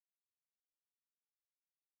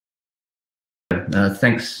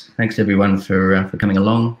Thanks everyone for coming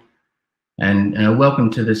along, and welcome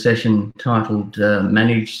to the session titled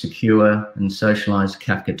Manage, Secure and Socialize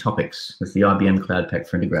Kafka Topics with the IBM Cloud Pak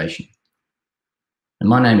for Integration. And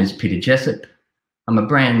my name is Peter Jessup. I'm a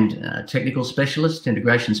brand technical specialist,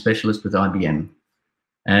 integration specialist with IBM.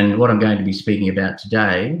 And what I'm going to be speaking about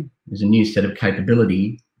today is a new set of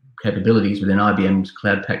capabilities within IBM's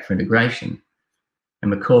Cloud Pak for Integration. And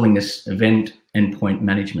we're calling this Event Endpoint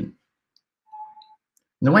Management.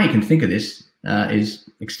 And the way you can think of this is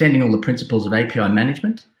extending all the principles of API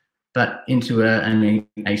management, but into an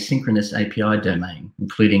asynchronous API domain,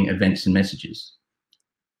 including events and messages.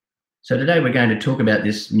 So today we're going to talk about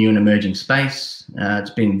this new and emerging space.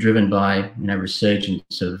 It's been driven by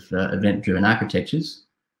resurgence of event-driven architectures.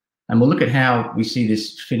 And we'll look at how we see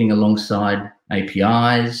this fitting alongside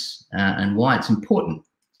APIs and why it's important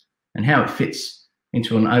and how it fits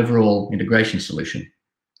into an overall integration solution.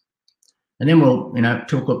 And then we'll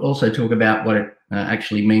also talk about what it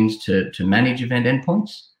actually means to manage event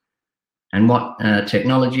endpoints and what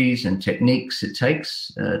technologies and techniques it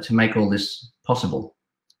takes to make all this possible.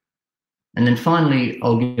 And then finally,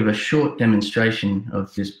 I'll give a short demonstration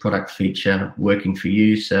of this product feature working for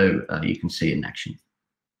you so you can see it in action.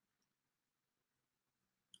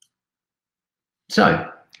 So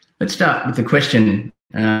let's start with the question,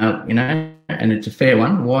 and it's a fair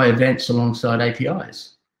one: why events alongside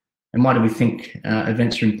APIs? And why do we think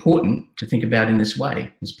events are important to think about in this way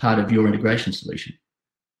as part of your integration solution?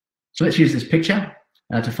 So let's use this picture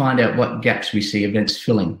to find out what gaps we see events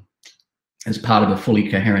filling as part of a fully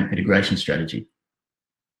coherent integration strategy.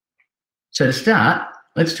 So to start,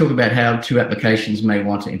 let's talk about how two applications may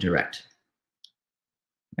want to interact.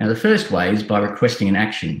 Now, the first way is by requesting an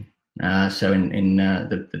action. So in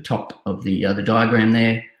the top of the diagram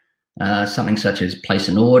there, something such as place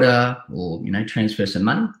an order or transfer some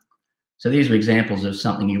money. So these are examples of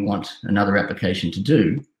something you want another application to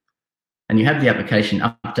do, and you have the application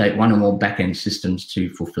update one or more backend systems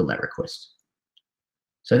to fulfill that request.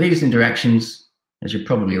 So these interactions, as you're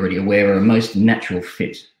probably already aware, are a most natural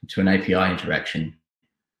fit to an API interaction,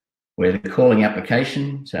 where the calling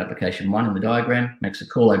application, so application one in the diagram, makes a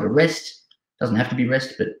call over REST. Doesn't have to be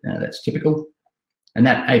REST, but that's typical. And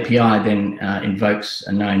that API then invokes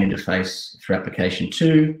a known interface for application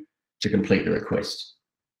two to complete the request.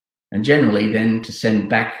 And generally then to send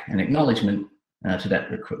back an acknowledgement to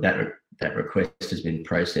that request has been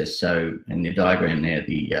processed. So in the diagram there,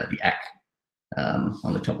 the ACK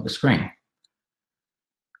on the top of the screen.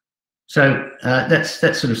 So that's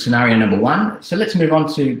sort of scenario number one. So let's move on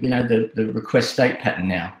to the request state pattern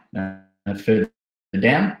now. Further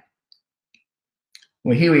down,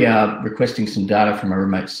 well, here we are requesting some data from a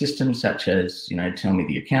remote system, such as tell me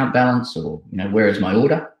the account balance, or where is my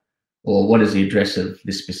order, or what is the address of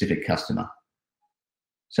this specific customer.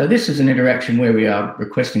 So this is an interaction where we are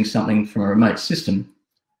requesting something from a remote system,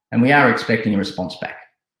 and we are expecting a response back.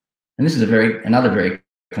 And this is another very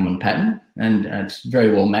common pattern, and it's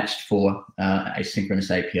very well matched for asynchronous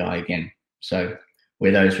API again. So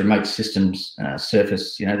where those remote systems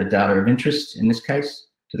surface the data of interest, in this case,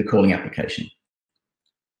 to the calling application.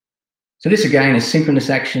 So this again is synchronous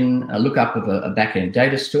action, a lookup of a backend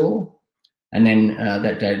data store, and then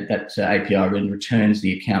that API really returns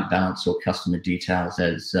the account balance or customer details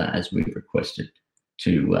as we've requested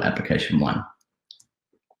to application one.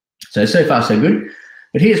 So far so good.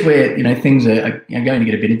 But here's where things are going to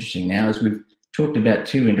get a bit interesting now, as we've talked about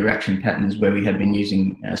two interaction patterns where we have been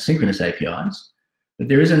using synchronous APIs. But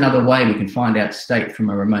there is another way we can find out state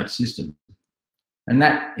from a remote system, and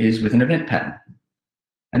that is with an event pattern.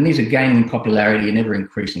 And these are gaining popularity in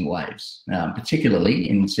ever-increasing waves, particularly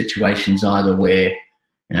in situations either where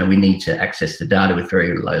we need to access the data with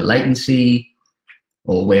very low latency,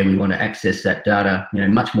 or where we want to access that data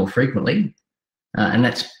much more frequently. And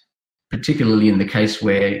that's particularly in the case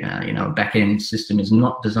where a back-end system is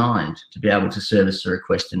not designed to be able to service a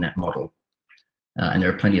request in that model. And there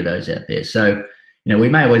are plenty of those out there. So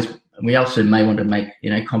we also may want to make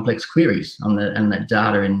complex queries on that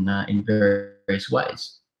data in various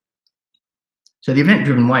ways. So the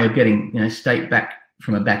event-driven way of getting state back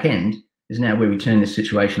from a back end is now where we turn this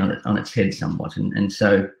situation on its head somewhat. And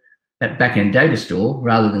so that back-end data store,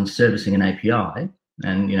 rather than servicing an API,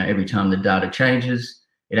 and every time the data changes,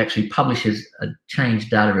 it actually publishes a change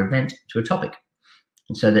data event to a topic,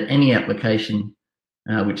 and so that any application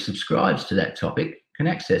which subscribes to that topic can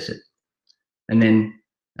access it, and then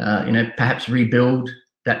perhaps rebuild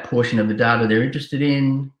that portion of the data they're interested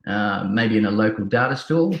in, maybe in a local data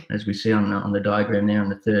store, as we see on the diagram there on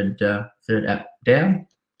the third app down.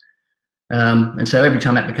 And so every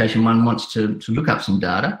time application one wants to look up some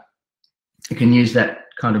data, it can use that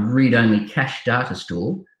kind of read-only cache data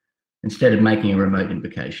store instead of making a remote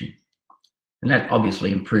invocation. And that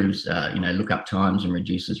obviously improves, lookup times and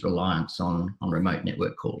reduces reliance on remote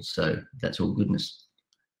network calls. So that's all goodness.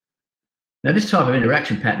 Now, this type of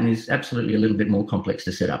interaction pattern is absolutely a little bit more complex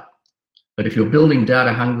to set up. But if you're building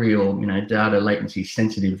data hungry or data latency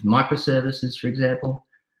sensitive microservices, for example,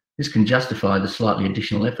 this can justify the slightly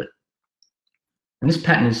additional effort. And this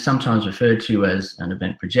pattern is sometimes referred to as an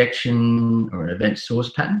event projection or an event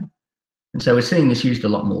source pattern. And so we're seeing this used a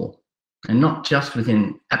lot more, and not just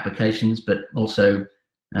within applications, but also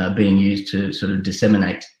being used to sort of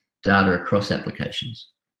disseminate data across applications.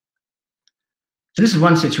 So this is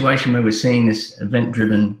one situation where we're seeing this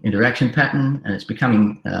event-driven interaction pattern, and it's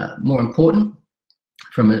becoming more important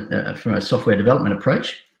from a software development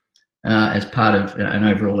approach as part of an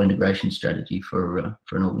overall integration strategy for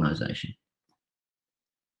an organization.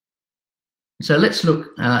 So let's look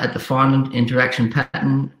at the final interaction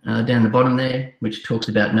pattern down the bottom there, which talks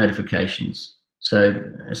about notifications. So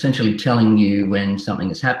essentially telling you when something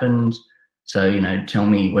has happened. So, tell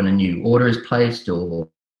me when a new order is placed or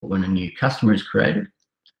when a new customer is created.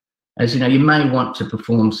 As you may want to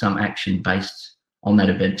perform some action based on that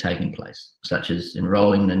event taking place, such as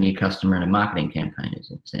enrolling the new customer in a marketing campaign,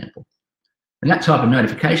 as an example. And that type of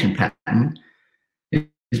notification pattern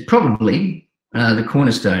is probably the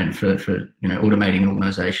cornerstone for automating an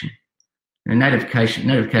organization. And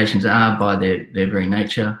notifications are by their very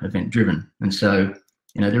nature event driven, and so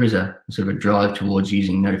there is a sort of a drive towards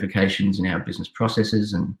using notifications in our business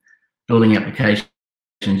processes and building applications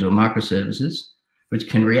or microservices which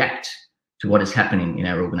can react to what is happening in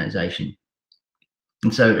our organization.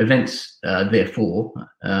 And so events therefore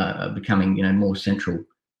are becoming more central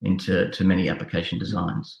into many application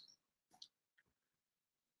designs.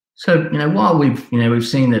 So, while we've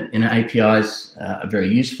seen that APIs are very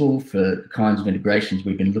useful for the kinds of integrations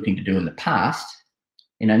we've been looking to do in the past,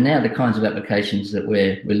 now the kinds of applications that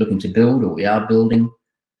we're looking to build or we are building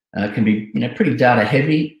can be pretty data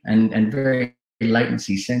heavy and very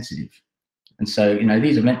latency sensitive. And so,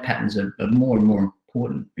 these event patterns are more and more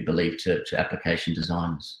important, we believe, to application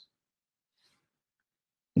designers.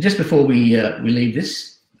 And just before we leave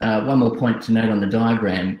this, one more point to note on the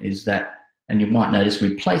diagram is that, and you might notice,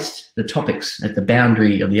 we placed the topics at the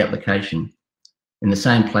boundary of the application in the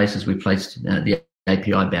same place as we placed the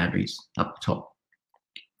API boundaries up top.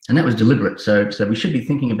 And that was deliberate. So we should be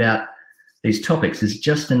thinking about these topics as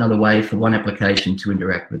just another way for one application to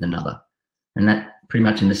interact with another. And that pretty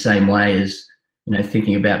much in the same way as,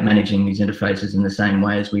 thinking about managing these interfaces in the same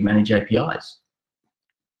way as we manage APIs.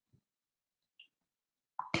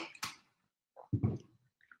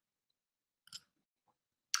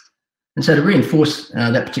 And so to reinforce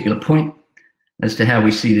that particular point as to how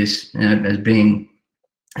we see this as being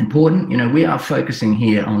important, we are focusing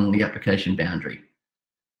here on the application boundary.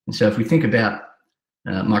 And so if we think about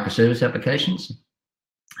microservice applications,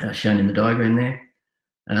 shown in the diagram there,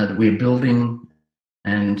 that we're building,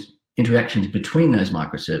 and interactions between those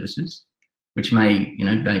microservices, which may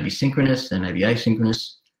be synchronous, they may be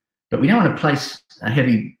asynchronous, but we don't want to place a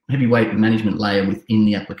heavyweight management layer within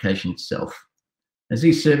the application itself, as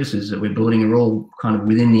these services that we're building are all kind of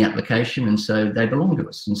within the application, and so they belong to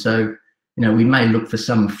us. And so, we may look for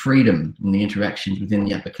some freedom in the interactions within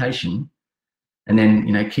the application, and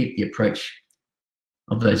then, keep the approach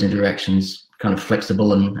of those interactions kind of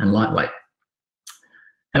flexible and lightweight.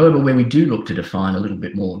 However, where we do look to define a little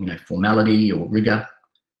bit more, formality or rigor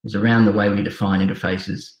is around the way we define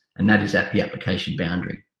interfaces, and that is at the application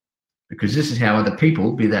boundary, because this is how other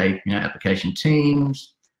people, be they application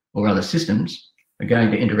teams or other systems, are going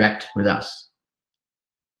to interact with us.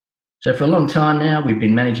 So for a long time now, we've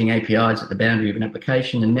been managing APIs at the boundary of an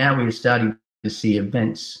application, and now we are starting to see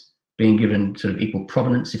events being given sort of equal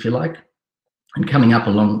provenance, if you like, and coming up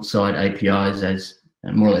alongside APIs as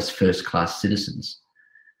more or less first-class citizens.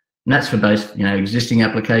 And that's for both existing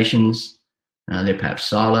applications, they're perhaps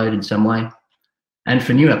siloed in some way, and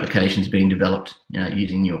for new applications being developed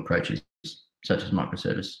using new approaches, such as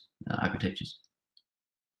microservice architectures.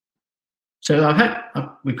 So I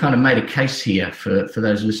hope we've kind of made a case here for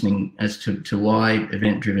those listening as to why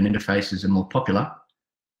event-driven interfaces are more popular,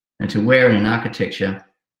 and to where in an architecture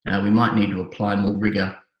we might need to apply more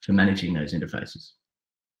rigor to managing those interfaces.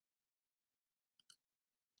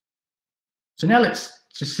 So now let's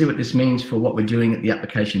just see what this means for what we're doing at the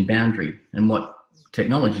application boundary and what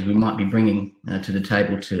technologies we might be bringing to the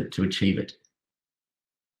table to achieve it.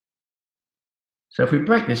 So if we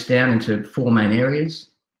break this down into 4 main areas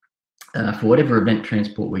for whatever event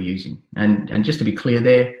transport we're using, and just to be clear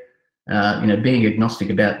there, being agnostic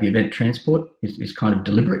about the event transport is kind of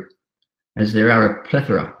deliberate. as there are a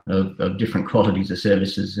plethora of different qualities of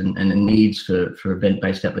services and needs for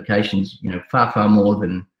event-based applications, far more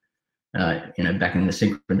than back in the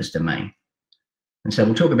synchronous domain. And so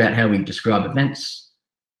we'll talk about how we describe events,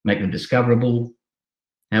 make them discoverable,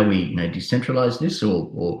 how we decentralize this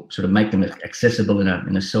or sort of make them accessible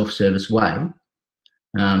in a self-service way,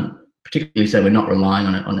 particularly so we're not relying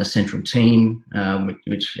on a central team,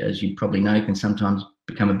 which, as you probably know, can sometimes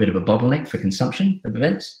become a bit of a bottleneck for consumption of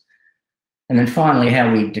events. And then finally,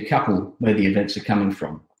 how we decouple where the events are coming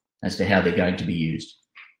from as to how they're going to be used.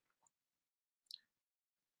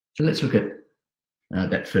 So let's look at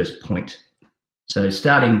that first point. So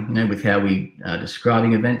starting with how we are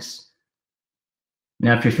describing events.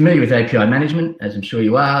 Now, if you're familiar with API management, as I'm sure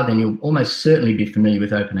you are, then you'll almost certainly be familiar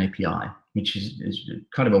with OpenAPI, which is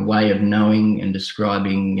kind of a way of knowing and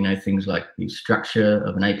describing, things like the structure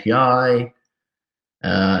of an API,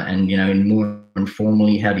 and more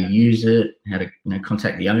informally, how to use it, how to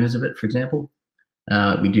contact the owners of it, for example.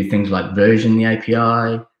 We do things like version the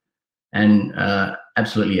API, and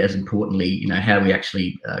absolutely as importantly, how we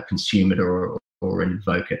actually consume it or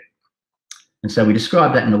invoke it. And so we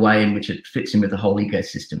describe that in a way in which it fits in with the whole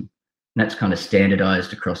ecosystem. And that's kind of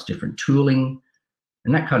standardized across different tooling,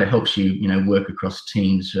 and that kind of helps you, work across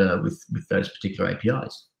teams with those particular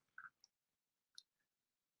APIs.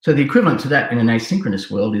 So the equivalent to that in an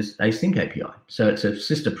asynchronous world is Async API. So it's a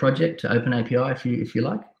sister project to OpenAPI, if you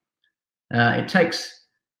like. It takes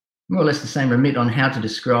more or less the same remit on how to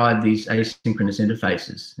describe these asynchronous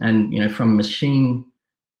interfaces, and from machine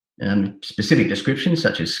specific descriptions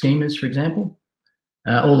such as schemas, for example,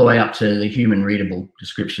 all the way up to the human readable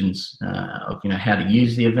descriptions of how to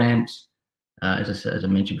use the event, as I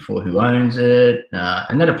mentioned before, who owns it,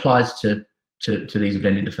 and that applies to these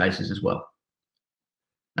event interfaces as well.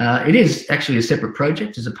 It is actually a separate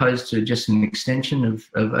project as opposed to just an extension of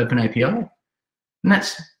OpenAPI, and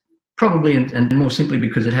that's probably and more simply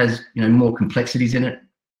because it has more complexities in it,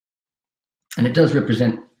 and it does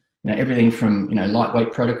represent everything from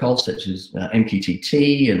lightweight protocols such as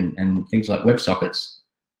MQTT and things like WebSockets,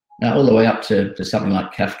 all the way up to something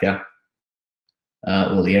like Kafka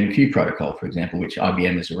or the MQ protocol, for example, which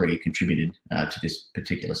IBM has already contributed to this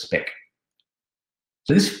particular spec.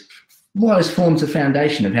 So this more or less forms the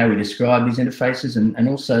foundation of how we describe these interfaces, and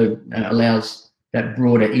also allows that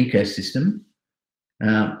broader ecosystem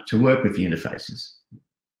to work with the interfaces.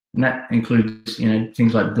 And that includes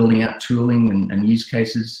things like building out tooling and use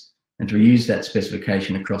cases, and to reuse that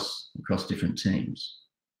specification across different teams.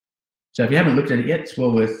 So if you haven't looked at it yet, it's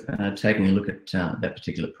well worth taking a look at that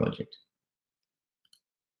particular project.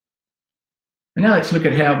 And now let's look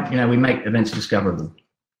at how we make events discoverable.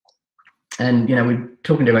 And we're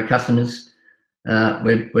talking to our customers.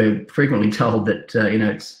 We're frequently told that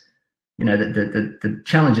it's that the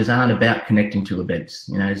challenges aren't about connecting to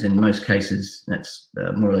events. As in most cases, that's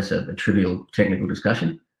more or less a trivial technical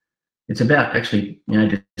discussion. It's about actually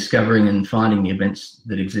discovering and finding the events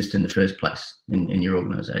that exist in the first place in your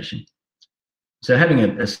organization. So having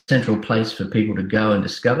a central place for people to go and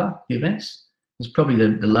discover the events is probably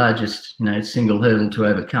the largest single hurdle to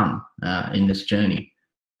overcome in this journey.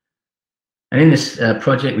 And in this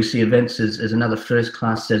project, we see events as another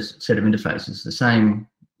first-class set of interfaces,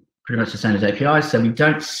 pretty much the same as APIs. So we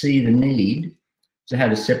don't see the need to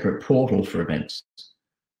have a separate portal for events,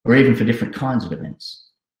 or even for different kinds of events.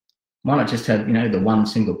 Why not just have the one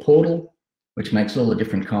single portal, which makes all the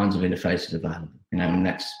different kinds of interfaces available? And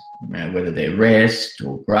that's whether they're REST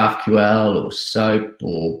or GraphQL or SOAP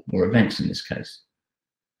or events in this case.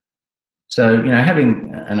 So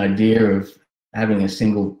having an idea of having a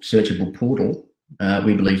single searchable portal,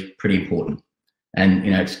 we believe is pretty important. And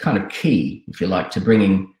it's kind of key, if you like, to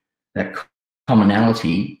bringing that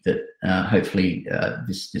commonality that hopefully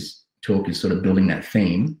this talk is sort of building that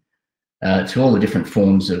theme to all the different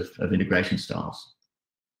forms of integration styles.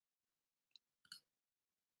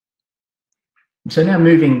 So now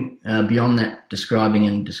moving beyond that describing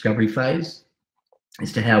and discovery phase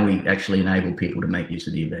as to how we actually enable people to make use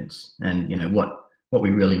of the events, and what we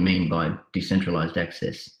really mean by decentralized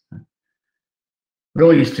access. We're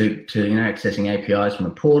all used to accessing APIs from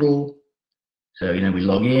a portal. So we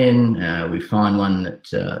log in, we find one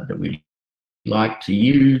that we like to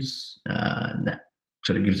use. That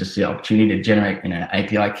sort of gives us the opportunity to generate an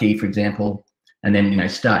API key, for example, and then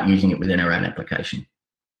start using it within our own application.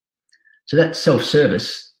 So that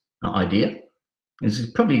self-service idea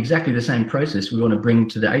is probably exactly the same process we want to bring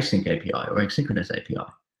to the async API or asynchronous API.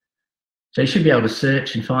 So you should be able to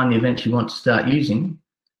search and find the events you want to start using,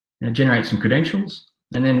 generate some credentials,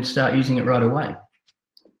 and then start using it right away.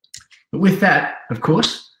 But with that, of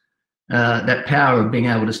course, that power of being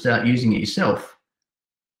able to start using it yourself,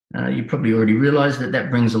 you probably already realise that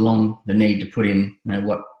that brings along the need to put in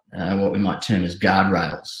what we might term as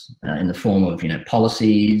guardrails in the form of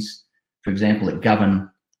policies, for example, that govern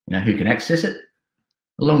who can access it,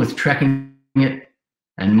 along with tracking it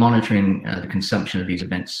and monitoring the consumption of these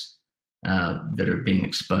events that are being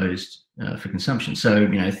exposed for consumption. So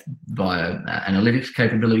via analytics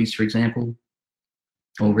capabilities, for example,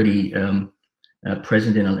 already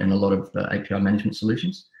present in a lot of API management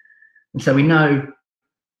solutions. And so we know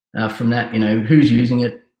from that, who's using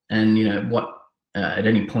it and what at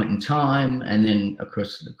any point in time, and then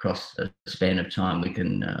across a span of time, we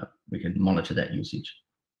can monitor that usage.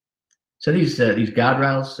 So these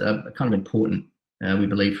guardrails are kind of important, we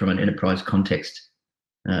believe, from an enterprise context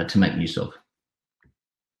to make use of.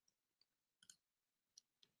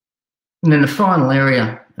 And then the final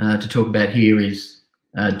area to talk about here is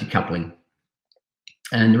decoupling.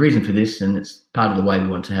 And the reason for this, and it's part of the way we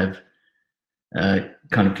want to have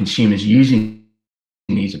kind of consumers using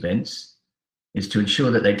these events, is to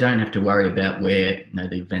ensure that they don't have to worry about where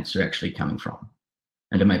the events are actually coming from,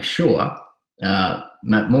 and to make sure,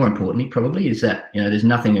 more importantly probably, is that there's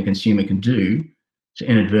nothing a consumer can do to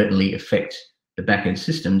inadvertently affect the back-end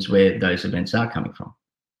systems where those events are coming from.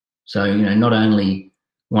 So not only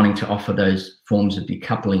wanting to offer those forms of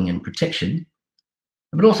decoupling and protection,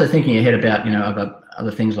 but also thinking ahead about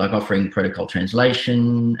other things like offering protocol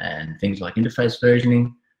translation and things like interface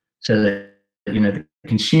versioning, so that the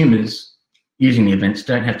consumers using the events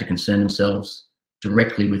don't have to concern themselves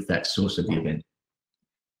directly with that source of the event.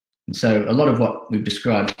 And so a lot of what we've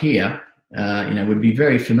described here, would be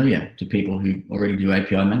very familiar to people who already do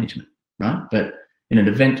API management, right? But in an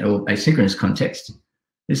event or asynchronous context,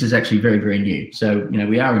 this is actually very, very new. So,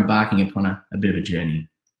 we are embarking upon a bit of a journey.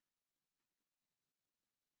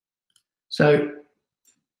 So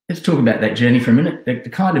let's talk about that journey for a minute. The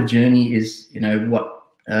kind of journey is, what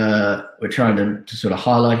we're trying to sort of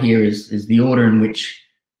highlight here is the order in which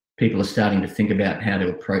people are starting to think about how to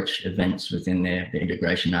approach events within their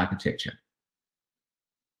integration architecture.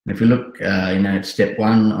 And if we look, at step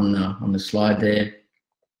one on the slide there,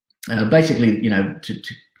 basically,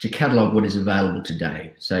 to catalog what is available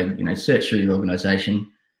today. So, search through your organisation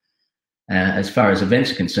as far as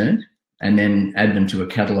events are concerned, and then add them to a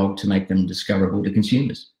catalog to make them discoverable to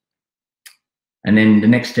consumers. And then the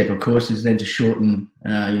next step, of course, is then to shorten,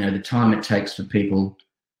 the time it takes for people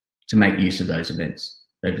to make use of those events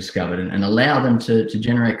they've discovered, and allow them to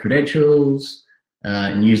generate credentials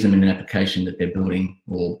and use them in an application that they're building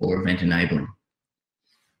or event enabling.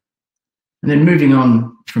 And then moving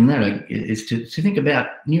on from that is to think about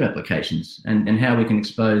new applications and how we can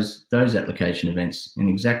expose those application events in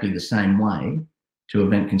exactly the same way to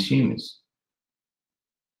event consumers.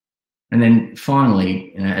 And then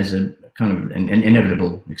finally, as a kind of an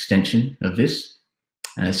inevitable extension of this,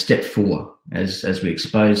 step 4, as we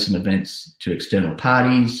expose some events to external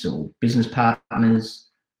parties or business partners,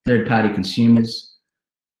 third-party consumers,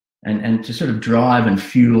 and to sort of drive and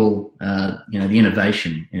fuel, the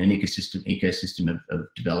innovation in an ecosystem of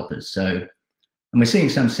developers. So, and we're seeing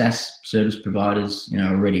some SaaS service providers,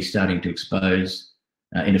 already starting to expose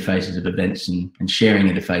interfaces of events and sharing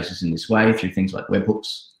interfaces in this way through things like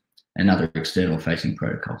webhooks and other external-facing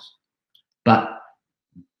protocols. But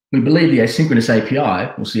we believe the asynchronous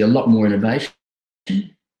API will see a lot more innovation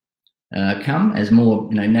come as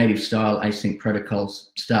more native-style async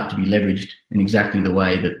protocols start to be leveraged in exactly the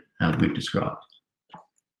way that we've described.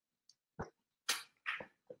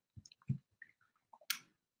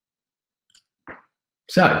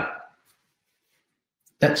 So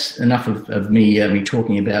that's enough of me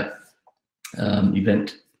talking about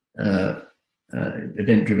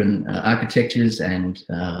event-driven architectures and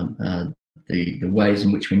the ways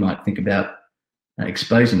in which we might think about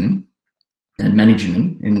exposing them and managing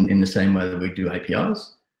them in the same way that we do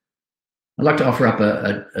APIs. I'd like to offer up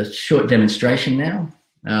a short demonstration now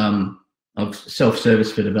of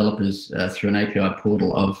self-service for developers through an API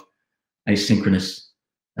portal of asynchronous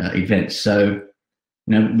events. So,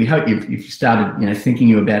 we hope you've started,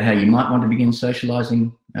 thinking about how you might want to begin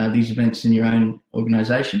socializing these events in your own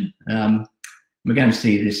organization. We're going to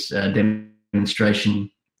see this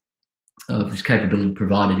demonstration of this capability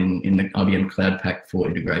provided in the IBM Cloud Pak for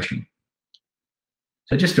integration.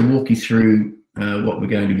 So just to walk you through what we're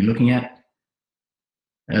going to be looking at,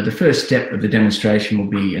 the first step of the demonstration will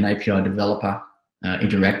be an API developer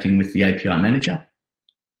interacting with the API manager,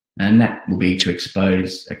 and that will be to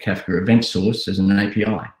expose a Kafka event source as an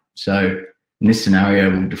API. So in this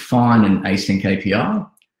scenario, we'll define an async API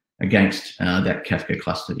against that Kafka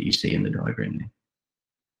cluster that you see in the diagram there.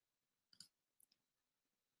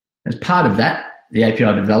 As part of that, the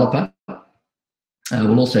API developer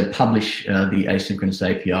will also publish the asynchronous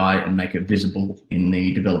API and make it visible in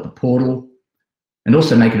the developer portal, and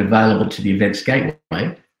also make it available to the events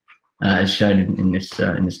gateway, as shown in this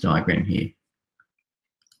diagram here.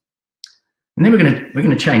 And then we're going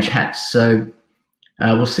to change hats. So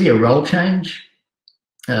we'll see a role change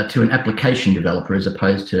to an application developer as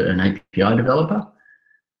opposed to an API developer,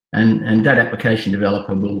 and that application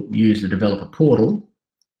developer will use the developer portal,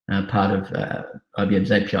 part of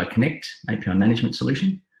IBM's API Connect, API management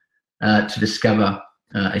solution, to discover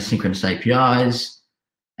asynchronous APIs,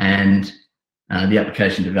 and the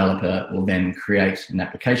application developer will then create an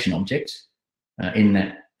application object in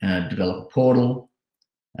that developer portal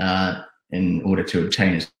in order to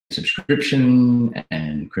obtain a subscription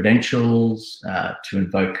and credentials to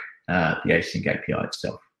invoke the async API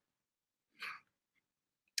itself.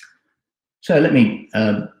 So let me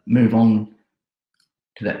move on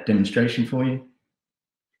to that demonstration for you.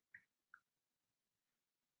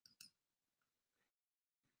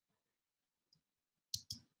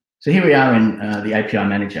 So here we are in the API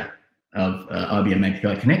manager of IBM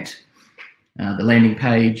API Connect, the landing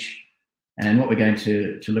page. And what we're going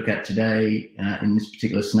to look at today in this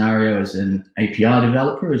particular scenario as an API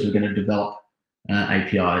developer is we're going to develop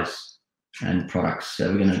APIs and products.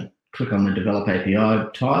 So we're going to click on the Develop API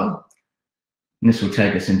tile, and this will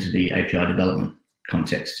take us into the API development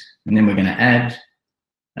context. And then we're going to add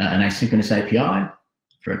an asynchronous API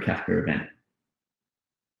for a Kafka event.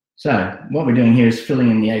 So what we're doing here is filling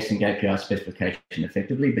in the async API specification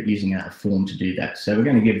effectively, but using a form to do that. So we're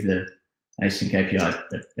going to give the async API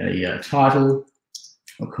a title.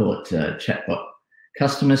 We'll call it chatbot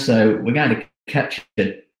customer. So we're going to capture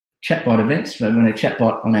chatbot events. So when a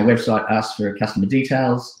chatbot on our website asks for customer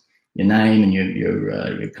details, your name and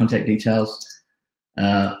your contact details,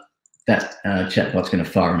 that chatbot's going to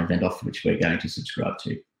fire an event off which we're going to subscribe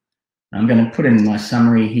to. I'm going to put in my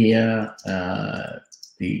summary here,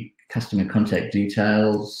 the customer contact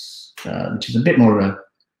details, which is a bit more of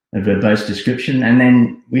a verbose description, and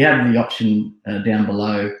then we have the option down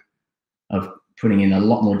below of putting in a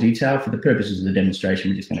lot more detail. For the purposes of the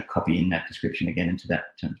demonstration, we're just going to copy in that description again into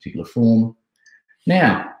that particular form.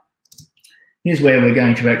 Now, here's where we're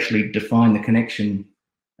going to actually define the connection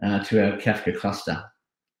to our Kafka cluster.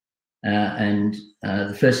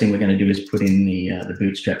 The first thing we're going to do is put in the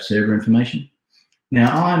Bootstrap server information.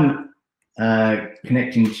 Now, I'm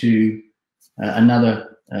connecting to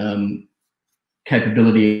another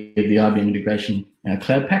capability of the IBM Integration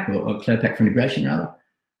Cloud Pak, or Cloud Pak for Integration rather,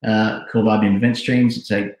 called IBM Event Streams. It's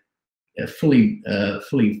a fully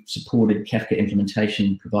supported Kafka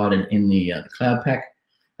implementation provided in the Cloud Pak.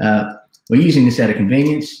 We're using this out of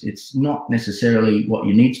convenience. It's not necessarily what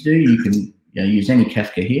you need to do. You can use any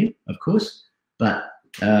Kafka here, of course, but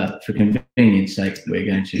for convenience sake, we're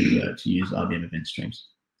going to use IBM Event Streams.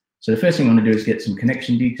 So the first thing I want to do is get some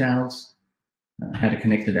connection details, how to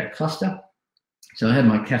connect to that cluster. So I have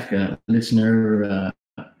my Kafka listener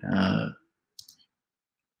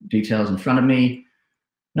details in front of me.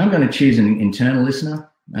 And I'm going to choose an internal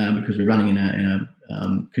listener because we're running in a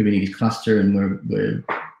Kubernetes cluster, and we're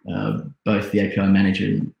both the API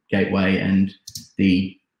manager gateway and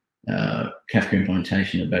the Kafka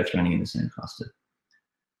implementation are both running in the same cluster.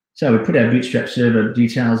 So we put our Bootstrap server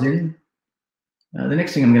details in. The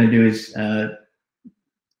next thing I'm going to do is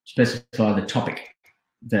specify the topic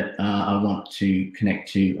that I want to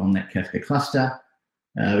connect to on that Kafka cluster.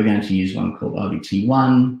 We're going to use one called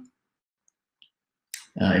IBT1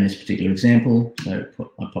 in this particular example. So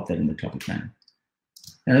I'll pop that in the topic name.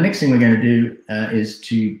 Now the next thing we're going to do is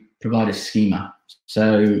to provide a schema.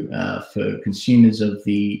 So for consumers of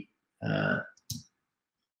the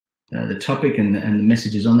topic and the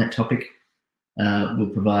messages on that topic, we'll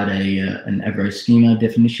provide an Avro schema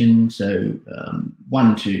definition. So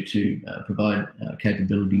one to provide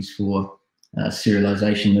capabilities for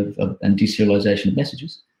serialization of and deserialization of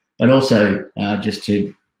messages, but also just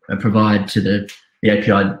to provide to the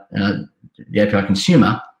API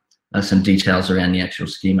consumer some details around the actual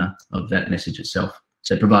schema of that message itself.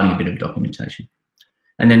 So providing a bit of documentation.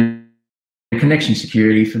 And then connection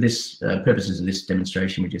security, for this purposes of this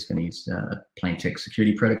demonstration, we're just going to use plain text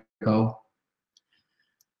security protocol.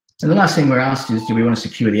 And the last thing we're asked is, do we want to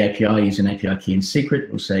secure the API using API key and secret?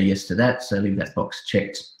 We'll say yes to that, so leave that box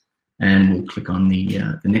checked, and we'll click on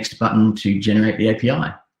the next button to generate the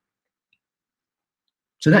API.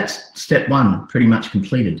 So that's step one, pretty much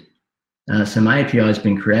completed. So my API has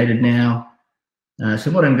been created now.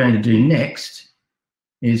 So what I'm going to do next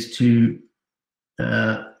is to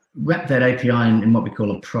wrap that API in what we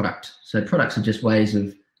call a product. So products are just ways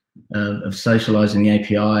of of socializing the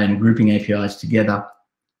API and grouping APIs together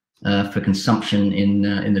for consumption in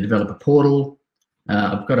the developer portal.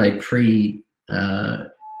 I've got a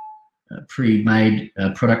pre-made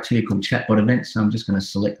product here called Chatbot Events, so I'm just going to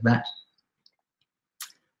select that,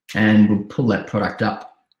 and we'll pull that product up.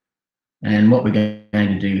 And what we're going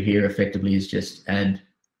to do here effectively is just add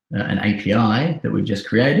an API that we've just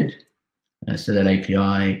created. So that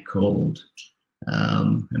API called,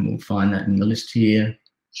 and we'll find that in the list here,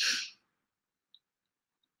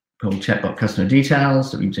 called Chatbot Customer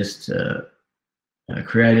Details that we just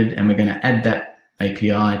created, and we're going to add that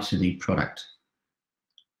API to the product.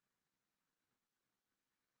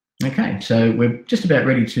 Okay, so we're just about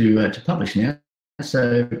ready to publish now.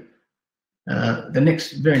 So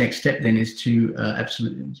the very next step then is to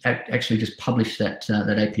actually just publish that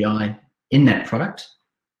API in that product.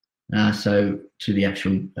 So to the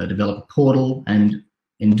actual developer portal, and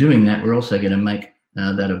in doing that, we're also going to make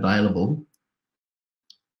that available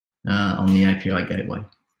on the API gateway.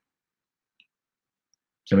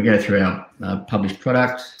 So we go through our published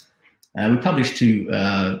product. We publish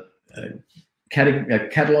to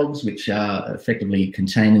catalogs, which are effectively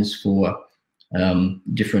containers for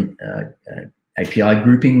different API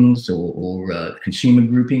groupings or consumer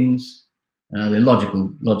groupings. They're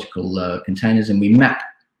logical containers, and we map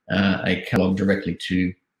a catalog directly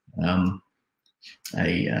to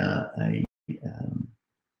a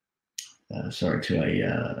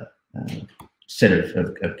set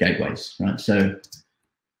of gateways, right? So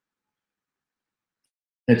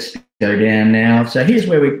let's go down now. So here's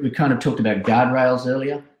where we kind of talked about guardrails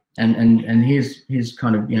earlier, and here's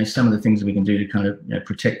kind of some of the things that we can do to kind of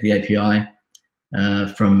protect the API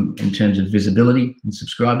in terms of visibility and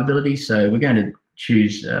subscribability. So we're going to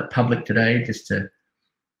choose public today, just to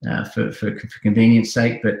for convenience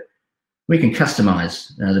sake, but we can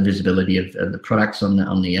customize the visibility of the products on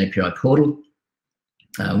the API portal.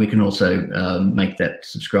 We can also make that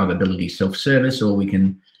subscribability self-service, or we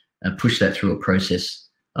can push that through a process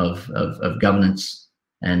of governance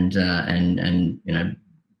and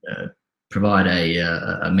provide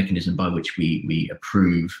a mechanism by which we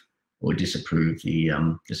approve or disapprove the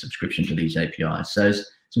subscription to these APIs. So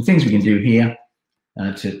some things we can do here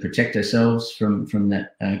to protect ourselves from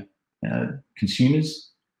that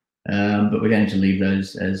consumers, but we're going to leave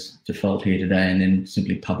those as default here today, and then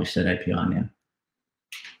simply publish that API now.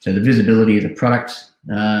 So the visibility of the product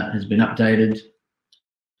has been updated,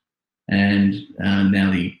 and now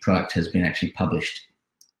the product has been actually published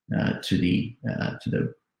to the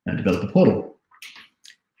developer portal.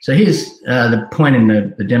 So here's the point in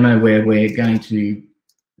the demo where we're going to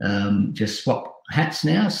just swap hats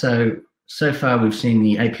now. So far we've seen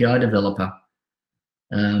the API developer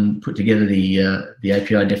put together the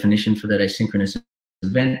API definition for that asynchronous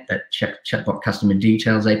event, that Chatbot Customer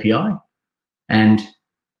Details API, and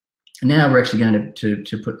now we're actually going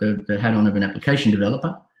to put the hat on of an application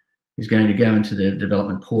developer who's going to go into the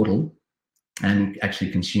development portal and actually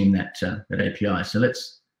consume that API. So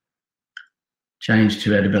let's change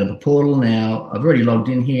to our developer portal. Now I've already logged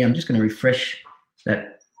in here. I'm just going to refresh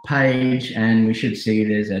that page, and we should see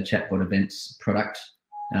there's our Chatbot Events product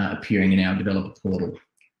appearing in our developer portal.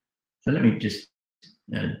 So let me just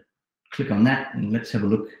click on that, and let's have a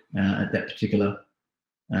look at that particular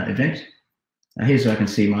event. Here's where I can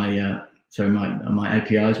see my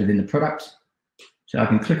APIs within the product. So I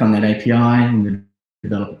can click on that API in the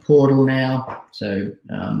developer portal now. So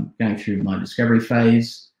going through my discovery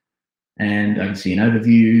phase, and I can see an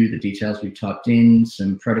overview, the details we've typed in,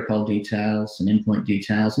 some protocol details, some endpoint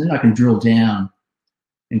details, and then I can drill down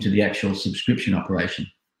into the actual subscription operation.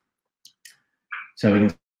 So we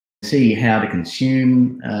can see how to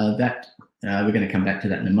consume that. We're going to come back to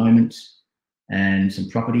that in a moment, and some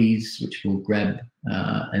properties which we'll grab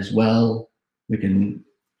as well. We can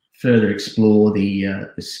further explore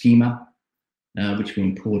the schema which we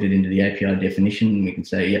imported into the API definition, and we can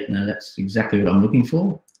say, yep, no, that's exactly what I'm looking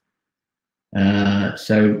for.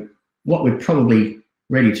 So what we're probably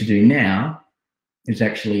ready to do now is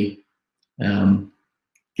actually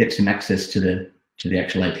get some access to the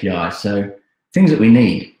actual API. So things that we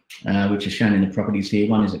need, which are shown in the properties here.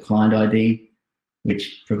 One is a client ID,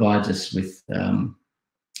 which provides us with a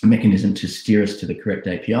mechanism to steer us to the correct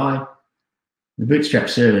API. The Bootstrap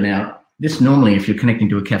server, now this normally, if you're connecting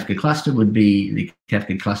to a Kafka cluster, would be the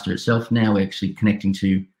Kafka cluster itself. Now we're actually connecting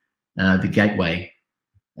to the gateway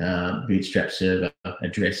Bootstrap server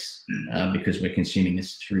address because we're consuming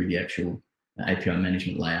this through the actual API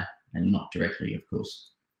management layer and not directly, of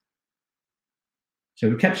course. So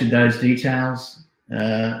we've captured those details.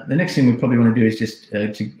 The next thing we probably want to do is just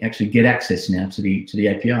to actually get access now to the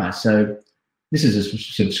API. So This is a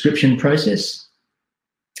subscription process.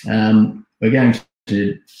 We're going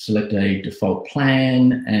to select a default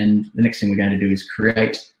plan, and the next thing we're going to do is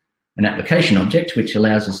create an application object, which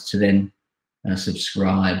allows us to then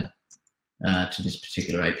subscribe to this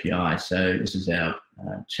particular API. So this is our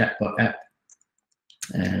chatbot app,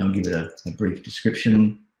 and I'll give it a brief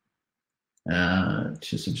description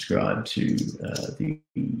to subscribe to the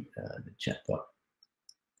chatbot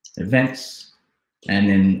events, and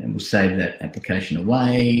then we'll save that application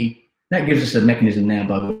away. That gives us a mechanism now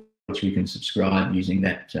by which we can subscribe using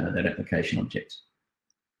that application object.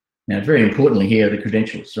 Now, very importantly here are the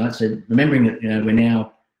credentials, right? So remembering that we're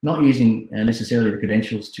now not using necessarily the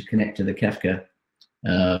credentials to connect to the Kafka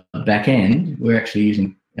back end. We're actually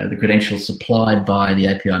using the credentials supplied by the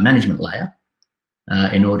API management layer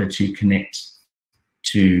in order to connect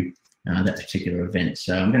to that particular event.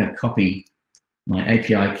 So I'm going to copy my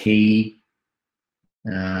API key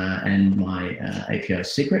and my API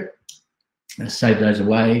secret. Save those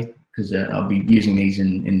away because I'll be using these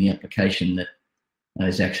in the application that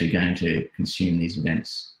is actually going to consume these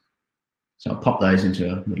events. So I'll pop those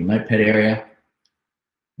into a little notepad area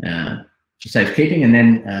for safekeeping, and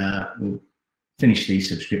then we'll finish the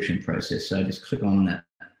subscription process. So just click on that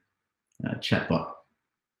chatbot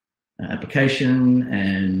application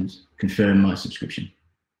and confirm my subscription.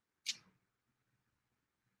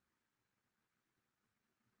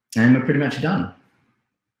 And we're pretty much done.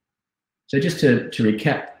 So just to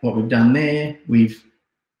recap what we've done there, we've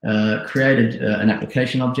created an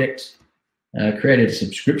application object, created a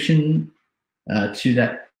subscription to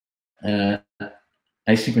that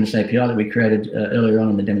asynchronous API that we created earlier on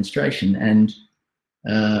in the demonstration, and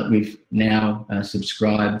we've now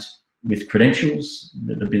subscribed with credentials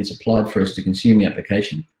that have been supplied for us to consume the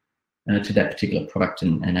application to that particular product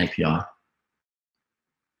and API.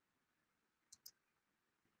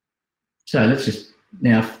 So let's just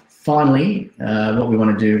now finally, what we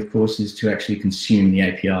want to do, of course, is to actually consume the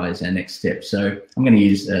API as our next step. So I'm going to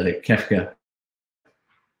use the Kafka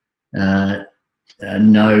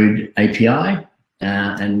node API,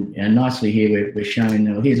 and nicely here we're showing,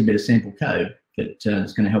 well, here's a bit of sample code that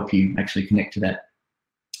is going to help you actually connect to that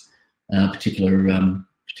particular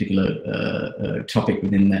topic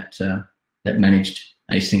within that managed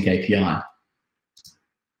async API.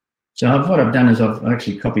 So what I've done is I've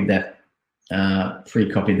actually copied that,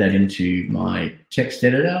 pre-copied that into my text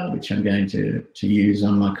editor, which I'm going to use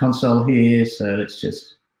on my console here. So let's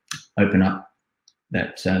just open up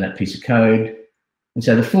that piece of code. And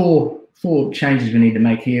so the four changes we need to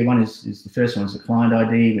make here. One is the first one is the client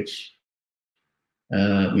ID, which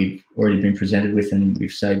we've already been presented with and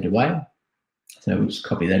we've saved away. So we'll just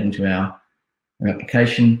copy that into our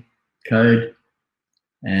application code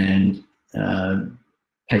and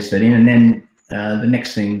paste that in. And then the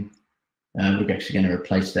next thing, we're actually going to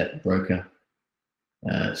replace that broker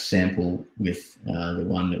sample with the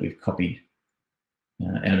one that we've copied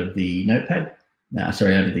out of the notepad, out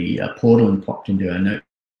of the portal and popped into our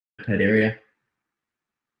notepad area.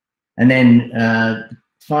 And then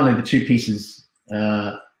finally, the two pieces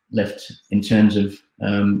left in terms of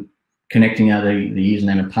connecting are the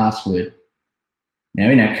username and password. Now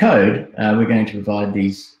in our code, we're going to provide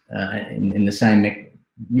these in the same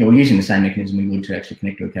using the same mechanism we would to actually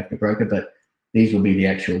connect to a Kafka broker, but these will be the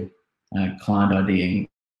actual client ID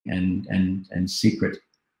and secret.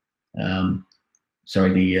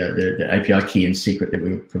 Sorry, the API key and secret that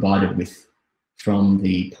we were provided with from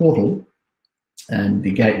the portal, and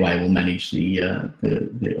the gateway will manage the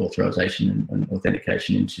authorization and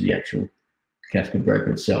authentication into the actual Kafka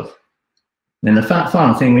broker itself. Then the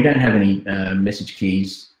final thing, we don't have any message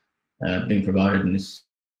keys being provided in this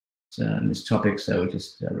topic, so we'll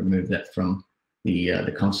just remove that from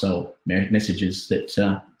the console messages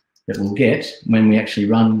that we'll get when we actually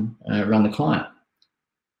run the client.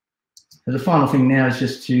 So the final thing now is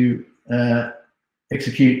just to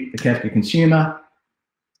execute the Kafka consumer,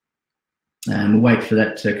 and we'll wait for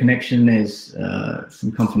that connection. There's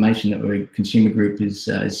some confirmation that the consumer group is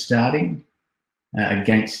starting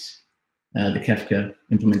against the Kafka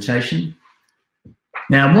implementation.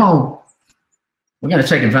 Now, while we're going to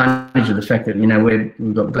take advantage of the fact that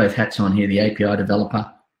we've got both hats on here, the API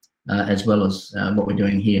developer, as well as what we're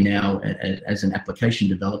doing here now as an application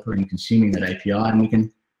developer and consuming that API, and we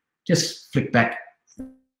can just flick back,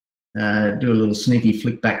 do a little sneaky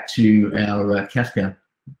flick back to our Kafka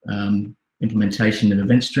implementation of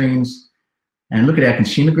event streams, and look at our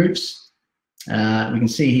consumer groups. We can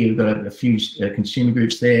see here we've got a few consumer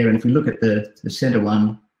groups there, and if we look at the center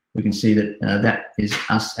one, we can see that that is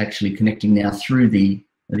us actually connecting now through the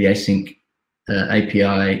async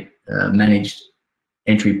API managed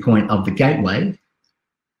entry point of the gateway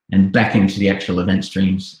and back into the actual event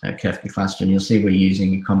streams Kafka cluster. And you'll see we're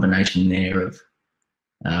using a combination there of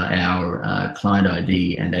our client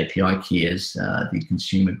ID and API key as the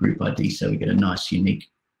consumer group ID. So we get a nice unique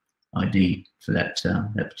ID for that,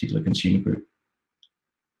 that particular consumer group.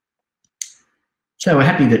 So we're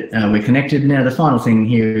happy that we're connected. Now, the final thing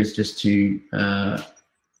here is just to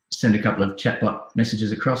send a couple of chatbot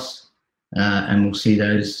messages across, and we'll see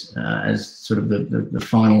those as sort of the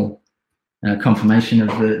final confirmation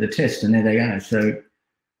of the test, and there they go. So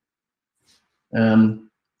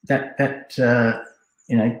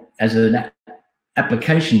you know, as an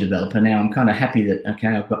application developer now, I'm kind of happy that, okay,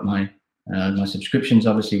 I've got my my subscriptions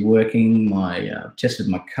obviously working, I've tested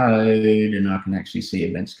my code, and I can actually see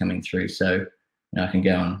events coming through. So I can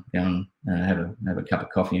go and have a cup of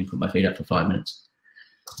coffee and put my feet up for 5 minutes.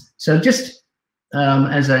 So just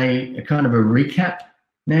as a kind of a recap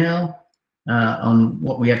now on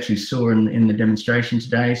what we actually saw in the demonstration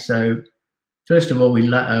today. So first of all, we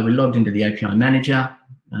logged into the API manager,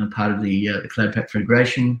 part of the Cloud Pak for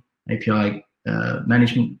integration API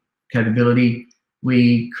management capability.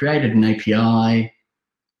 We created an API,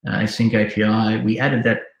 async API. We added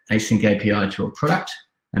that async API to a product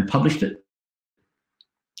and published it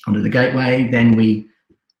onto the gateway. Then we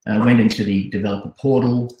went into the developer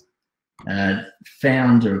portal,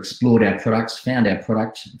 found or explored our products, found our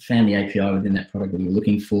product, found the API within that product that we were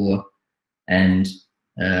looking for, and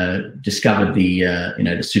discovered the you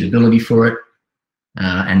know, the suitability for it,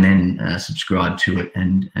 and then subscribed to it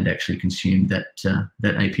and actually consumed that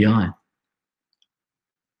that API.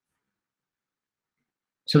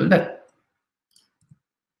 So that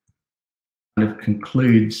kind of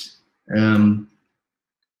concludes the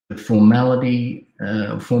formality,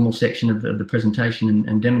 formal section of the presentation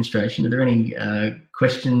and demonstration. Are there any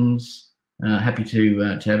questions? Happy to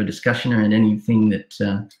have a discussion around anything that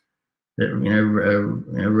that you know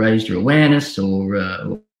raised your awareness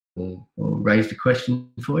or raised a question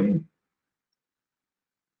for you.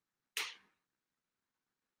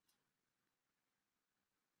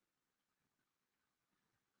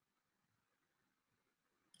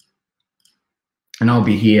 And I'll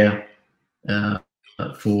be here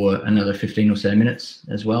for another 15 or so minutes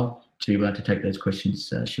as well to take those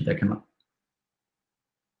questions should they come up.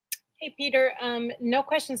 Hey, Peter, no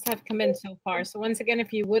questions have come in so far. So once again,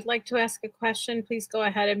 if you would like to ask a question, please go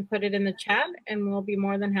ahead and put it in the chat and we'll be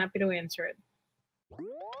more than happy to answer it.